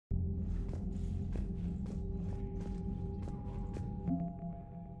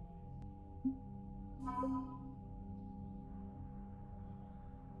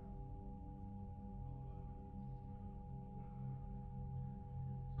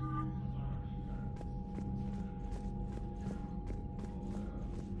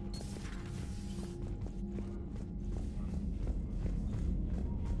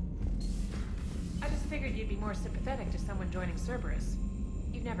you'd be more sympathetic to someone joining Cerberus.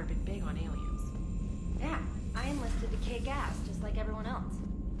 You've never been big on aliens. Yeah, I enlisted to kick ass, just like everyone else.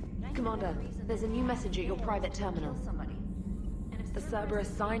 Commander, there's a new message at your private terminal. The Cerberus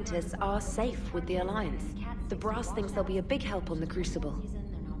scientists are safe with the Alliance. The Brass thinks they'll be a big help on the Crucible.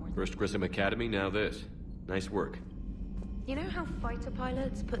 First Grissom Academy, now this. Nice work. You know how fighter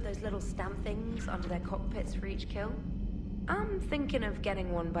pilots put those little stamp things under their cockpits for each kill? I'm thinking of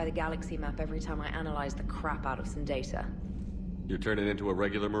getting one by the galaxy map every time I analyze the crap out of some data. You're turning into a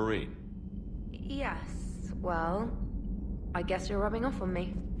regular Marine. Yes, well, I guess you're rubbing off on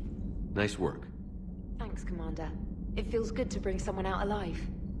me. Nice work. Thanks, Commander. It feels good to bring someone out alive.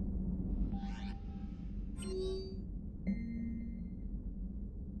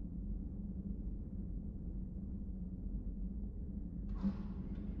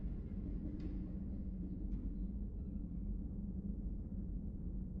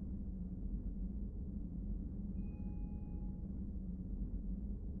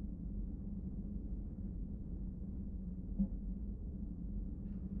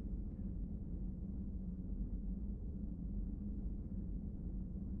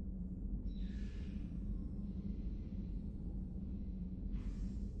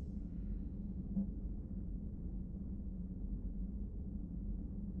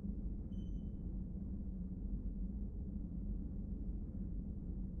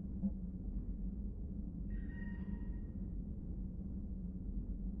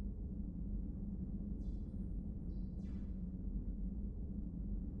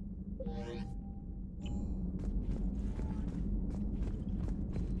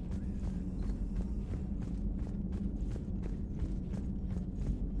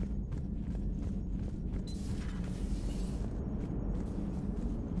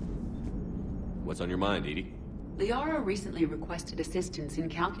 What's on your mind, EDI? Liara recently requested assistance in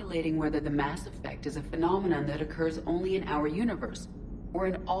calculating whether the mass effect is a phenomenon that occurs only in our universe, or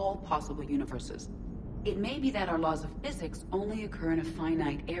in all possible universes. It may be that our laws of physics only occur in a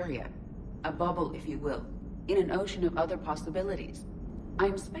finite area, a bubble, if you will, in an ocean of other possibilities. I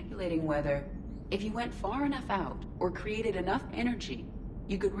am speculating whether, if you went far enough out, or created enough energy,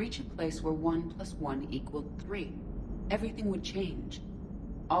 you could reach a place where 1 + 1 = 3. Everything would change.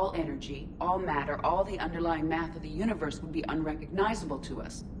 All energy, all matter, all the underlying math of the universe would be unrecognizable to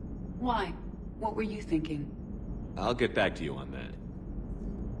us. Why? What were you thinking? I'll get back to you on that.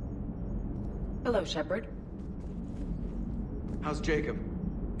 Hello, Shepard. How's Jacob?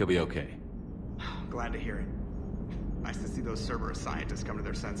 He'll be okay. Glad to hear it. Nice to see those Cerberus scientists come to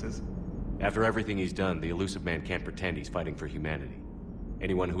their senses. After everything he's done, the Illusive Man can't pretend he's fighting for humanity.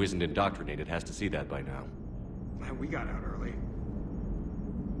 Anyone who isn't indoctrinated has to see that by now. Man, we got out early.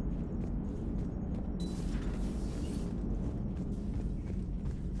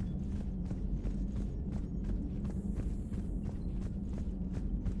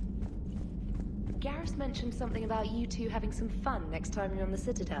 Garrus mentioned something about you two having some fun next time you're on the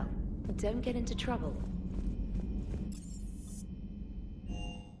Citadel. Don't get into trouble.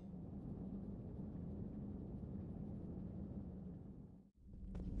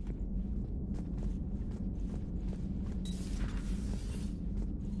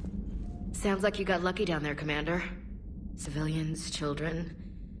 Sounds like you got lucky down there, Commander. Civilians, children.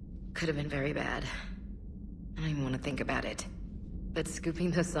 Could have been very bad. I don't even want to think about it. But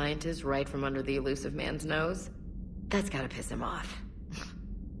scooping the scientists right from under the Illusive Man's nose? That's gotta piss him off.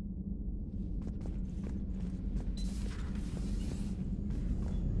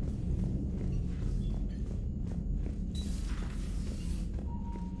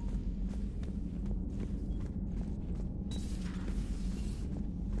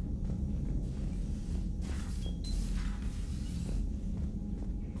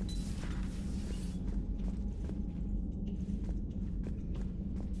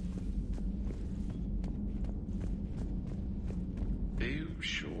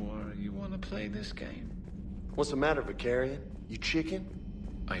 Play this game? What's the matter, Vicarian? You chicken?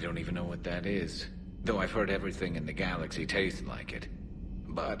 I don't even know what that is, though I've heard everything in the galaxy tastes like it.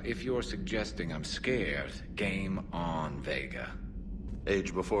 But if you're suggesting I'm scared, game on, Vega.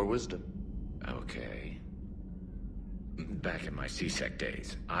 Age before wisdom. Okay. Back in my C-Sec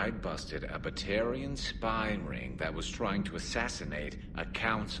days, I busted a Batarian spy ring that was trying to assassinate a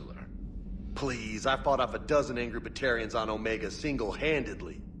counselor. Please, I fought off a dozen angry Batarians on Omega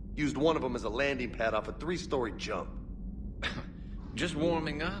single-handedly. Used one of them as a landing pad off a 3-story jump. Just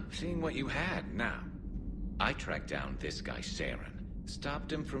warming up, seeing what you had. Now, I tracked down this guy, Saren.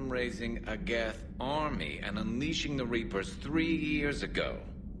 Stopped him from raising a Geth army and unleashing the Reapers 3 years ago.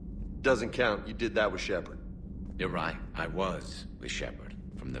 Doesn't count. You did that with Shepard. You're right. I was with Shepard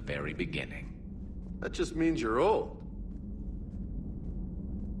from the very beginning. That just means you're old.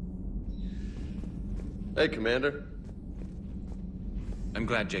 Hey, Commander. I'm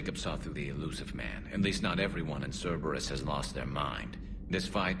glad Jacob saw through the Illusive Man. At least not everyone in Cerberus has lost their mind. This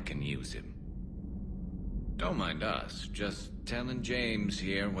fight can use him. Don't mind us. Just telling James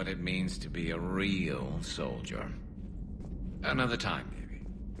here what it means to be a real soldier. Another time, maybe.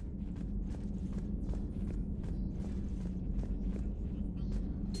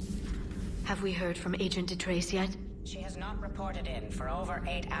 Have we heard from Agent DeTrace yet? She has not reported in for over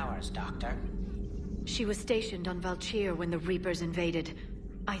 8 hours, Doctor. She was stationed on Valchir when the Reapers invaded.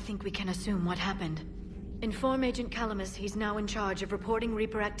 I think we can assume what happened. Inform Agent Calamus he's now in charge of reporting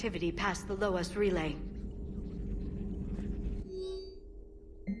Reaper activity past the Loas relay.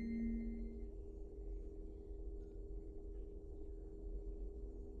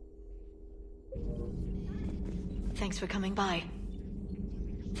 Thanks for coming by.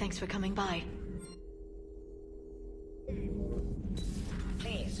 Thanks for coming by.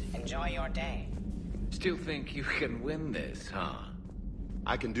 Please, enjoy your day. Still think you can win this, huh?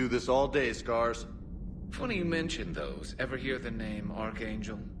 I can do this all day, Scars. Funny you mentioned those. Ever hear the name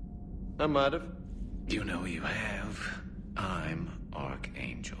Archangel? I might have. You know you have. I'm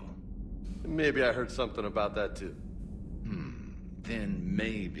Archangel. Maybe I heard something about that too. Then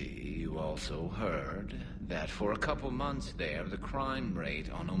maybe you also heard that for a couple months there, the crime rate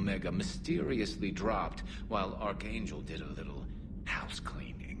on Omega mysteriously dropped while Archangel did a little house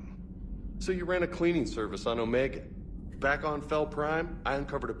cleaning. So you ran a cleaning service on Omega. Back on Fel Prime, I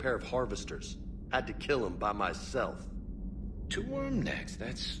uncovered a pair of harvesters. Had to kill them by myself. 2 worm necks,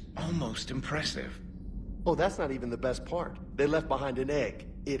 that's almost impressive. Oh, that's not even the best part. They left behind an egg.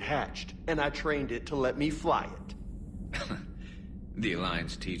 It hatched, and I trained it to let me fly it. The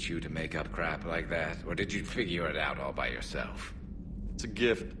Alliance teach you to make up crap like that, or did you figure it out all by yourself? It's a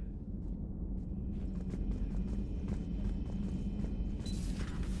gift.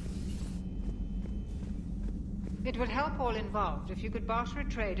 It would help all involved if you could barter a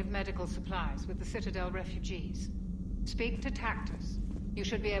trade of medical supplies with the Citadel refugees. Speak to Tactus. You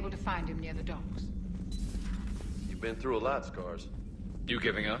should be able to find him near the docks. You've been through a lot, Scars. You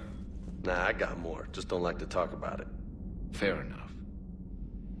giving up? Nah, I got more. Just don't like to talk about it. Fair enough.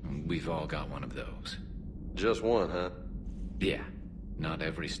 We've all got one of those. Just one, huh? Yeah. Not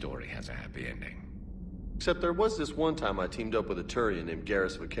every story has a happy ending. Except there was this one time I teamed up with a Turian named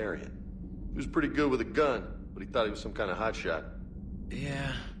Garrus Vicarian. He was pretty good with a gun, but he thought he was some kind of hotshot.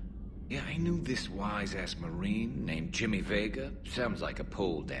 Yeah, I knew this wise-ass Marine named Jimmy Vega. Sounds like a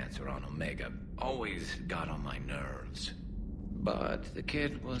pole dancer on Omega. Always got on my nerves. But the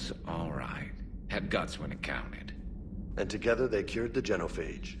kid was alright. Had guts when it counted. And together they cured the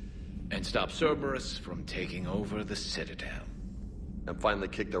genophage. And stopped Cerberus from taking over the Citadel. And finally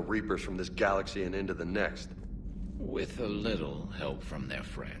kicked the Reapers from this galaxy and into the next. With a little help from their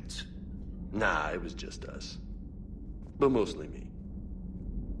friends. Nah, it was just us. But mostly me.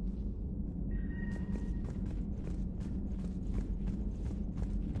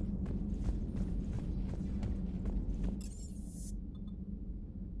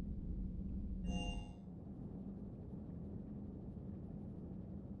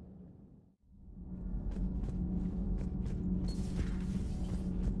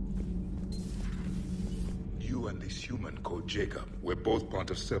 You and this human called Jacob were both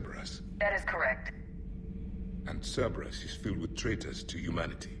part of Cerberus. That is correct. And Cerberus is filled with traitors to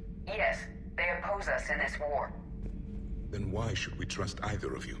humanity. Yes, they oppose us in this war. Then why should we trust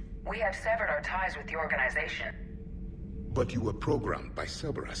either of you? We have severed our ties with the organization. But you were programmed by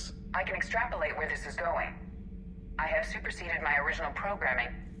Cerberus. I can extrapolate where this is going. I have superseded my original programming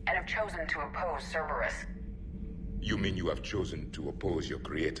and have chosen to oppose Cerberus. You mean you have chosen to oppose your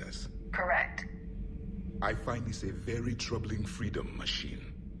creators? Correct. I find this a very troubling freedom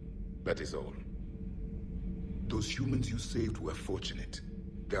machine. That is all. Those humans you saved were fortunate.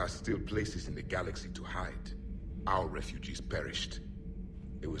 There are still places in the galaxy to hide. Our refugees perished.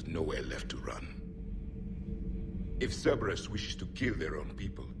 There was nowhere left to run. If Cerberus wishes to kill their own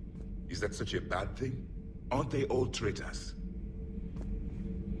people, is that such a bad thing? Aren't they all traitors?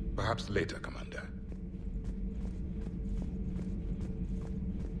 Perhaps later, Commander.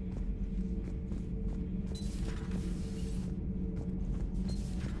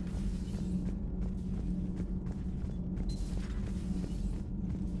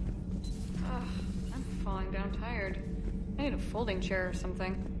 Falling down tired. I need a folding chair or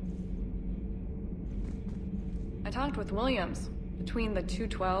something. I talked with Williams. Between the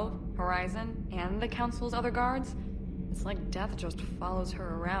 212, Horizon, and the Council's other guards, it's like death just follows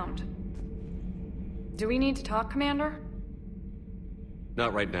her around. Do we need to talk, Commander?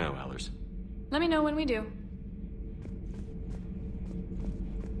 Not right now, Allers. Let me know when we do.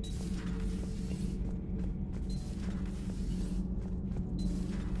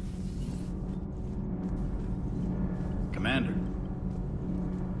 Commander.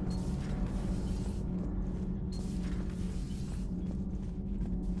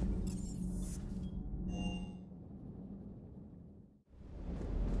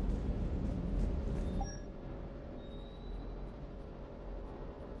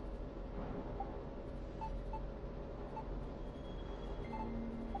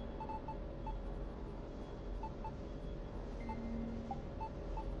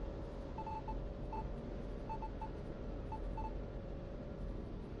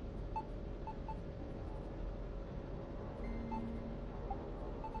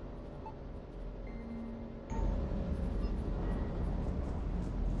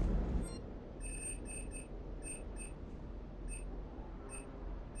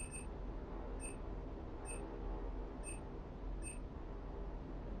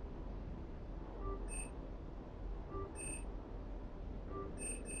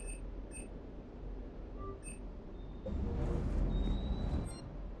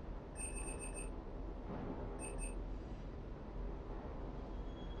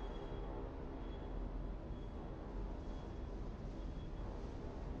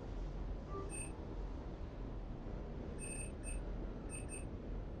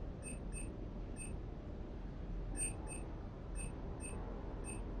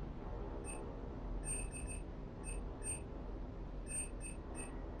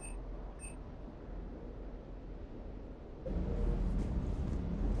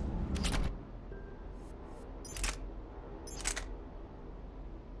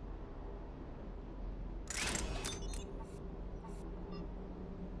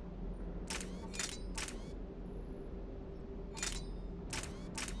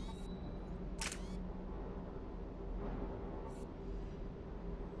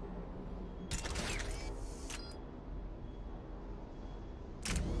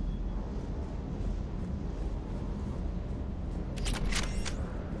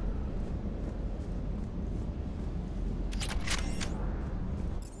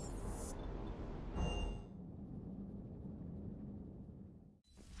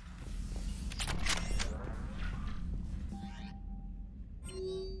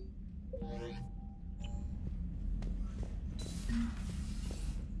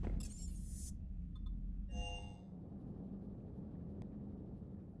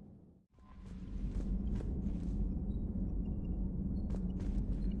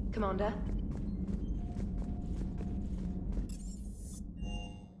 Commander?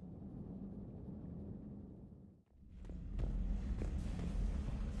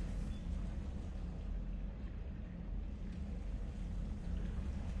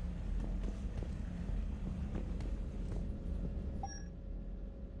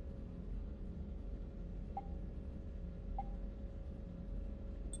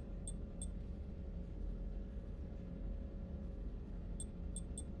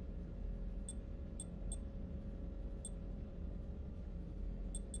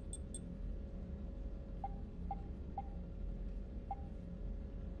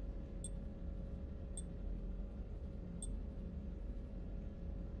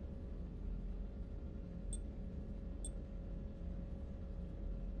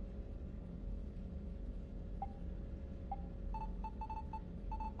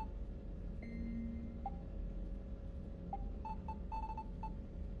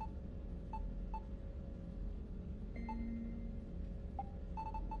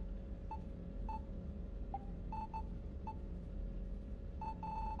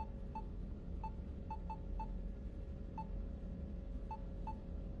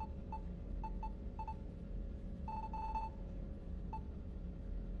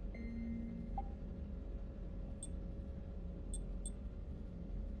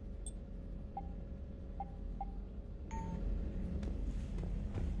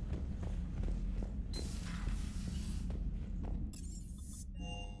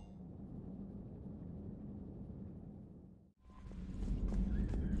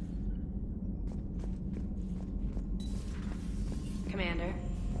 Commander?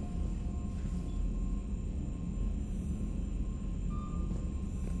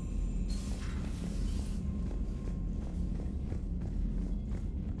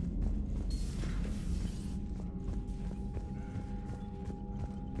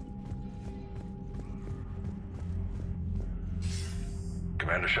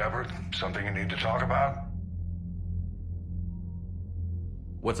 Commander Shepard, something you need to talk about?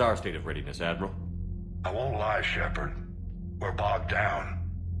 What's our state of readiness, Admiral? I won't lie, Shepard. We're bogged down.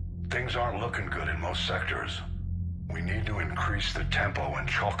 Things aren't looking good in most sectors. We need to increase the tempo and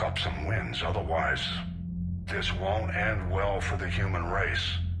chalk up some wins, otherwise, this won't end well for the human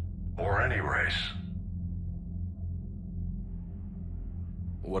race. Or any race.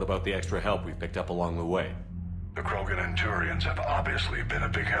 What about the extra help we picked up along the way? The Krogan and Turians have obviously been a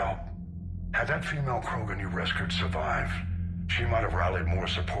big help. Had that female Krogan you rescued survived, she might have rallied more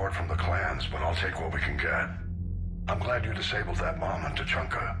support from the clans, but I'll take what we can get. I'm glad you disabled that bomb on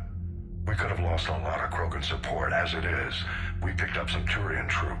Tuchanka. We could have lost a lot of Krogan support. As it is, we picked up some Turian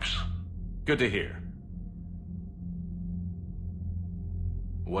troops. Good to hear.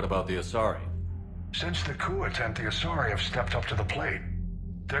 What about the Asari? Since the coup attempt, the Asari have stepped up to the plate.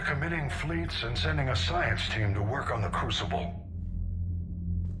 They're committing fleets and sending a science team to work on the Crucible.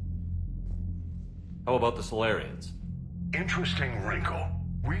 How about the Solarians? Interesting wrinkle.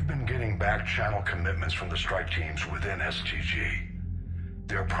 We've been getting back-channel commitments from the strike teams within STG.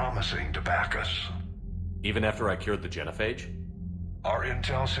 They're promising to back us. Even after I cured the genophage? Our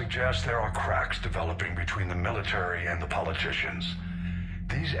intel suggests there are cracks developing between the military and the politicians.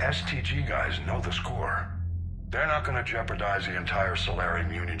 These STG guys know the score. They're not going to jeopardize the entire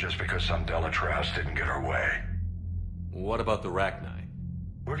Solarian Union just because some Delatras didn't get her way. What about the Rachni?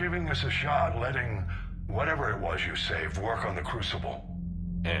 We're giving this a shot, letting whatever it was you saved work on the Crucible.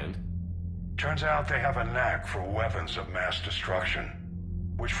 And? Turns out they have a knack for weapons of mass destruction,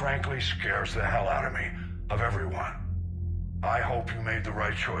 which frankly scares the hell out of me, of everyone. I hope you made the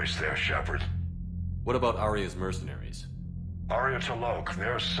right choice there, Shepard. What about Aria's mercenaries? Aria T'Loak,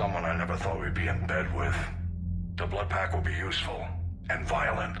 there's someone I never thought we'd be in bed with. The Blood Pack will be useful, and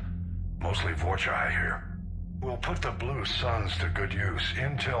violent. Mostly Vorcha, I hear. We'll put the Blue Suns to good use.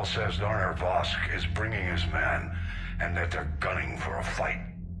 Intel says Darner Vosk is bringing his men, and that they're gunning for a fight.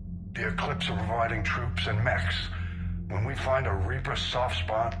 The Eclipse are providing troops and mechs. When we find a Reaper soft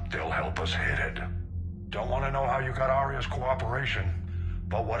spot, they'll help us hit it. Don't want to know how you got Aria's cooperation,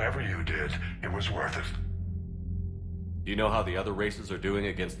 but whatever you did, it was worth it. Do you know how the other races are doing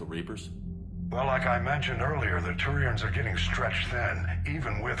against the Reapers? Well, like I mentioned earlier, the Turians are getting stretched thin,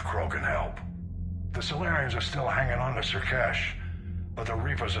 even with Krogan help. The Solarians are still hanging on to Surkesh, but the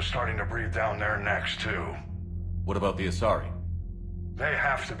Reapers are starting to breathe down their necks, too. What about the Asari? They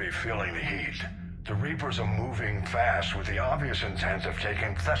have to be feeling the heat. The Reapers are moving fast with the obvious intent of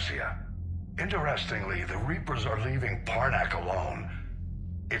taking Thessia. Interestingly, the Reapers are leaving Parnak alone.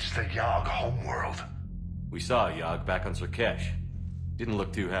 It's the Yog homeworld. We saw Yog back on Surkesh. Didn't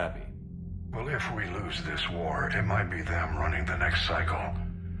look too happy. Well, if we lose this war, it might be them running the next cycle.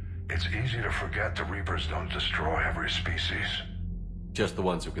 It's easy to forget the Reapers don't destroy every species. Just the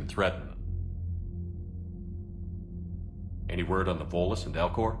ones who can threaten them. Any word on the Volus and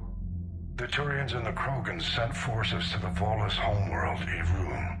Elcor? The Turians and the Krogans sent forces to the Volus homeworld,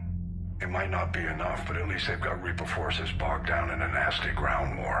 Irun. It might not be enough, but at least they've got Reaper forces bogged down in a nasty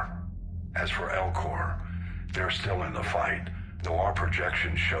ground war. As for Elcor, they're still in the fight, though our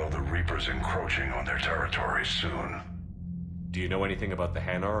projections show the Reapers encroaching on their territory soon. Do you know anything about the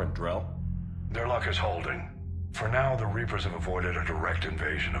Hanar and Drell? Their luck is holding. For now, the Reapers have avoided a direct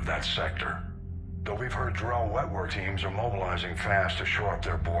invasion of that sector. Though we've heard Drell wetwork teams are mobilizing fast to shore up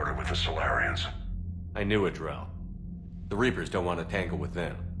their border with the Solarians. I knew it, Drell. The Reapers don't want to tangle with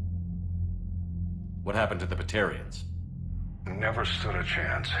them. What happened to the Batarians? Never stood a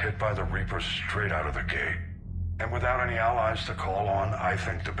chance, hit by the Reapers straight out of the gate. And without any allies to call on, I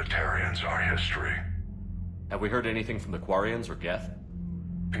think the Batarians are history. Have we heard anything from the Quarians or Geth?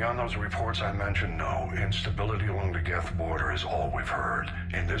 Beyond those reports I mentioned, no. Instability along the Geth border is all we've heard.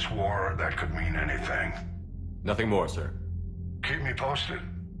 In this war, that could mean anything. Nothing more, sir. Keep me posted.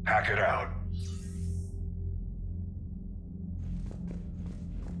 Hack it out.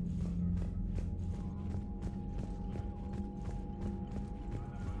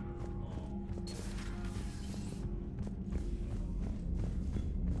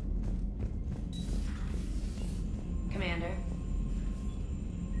 Commander,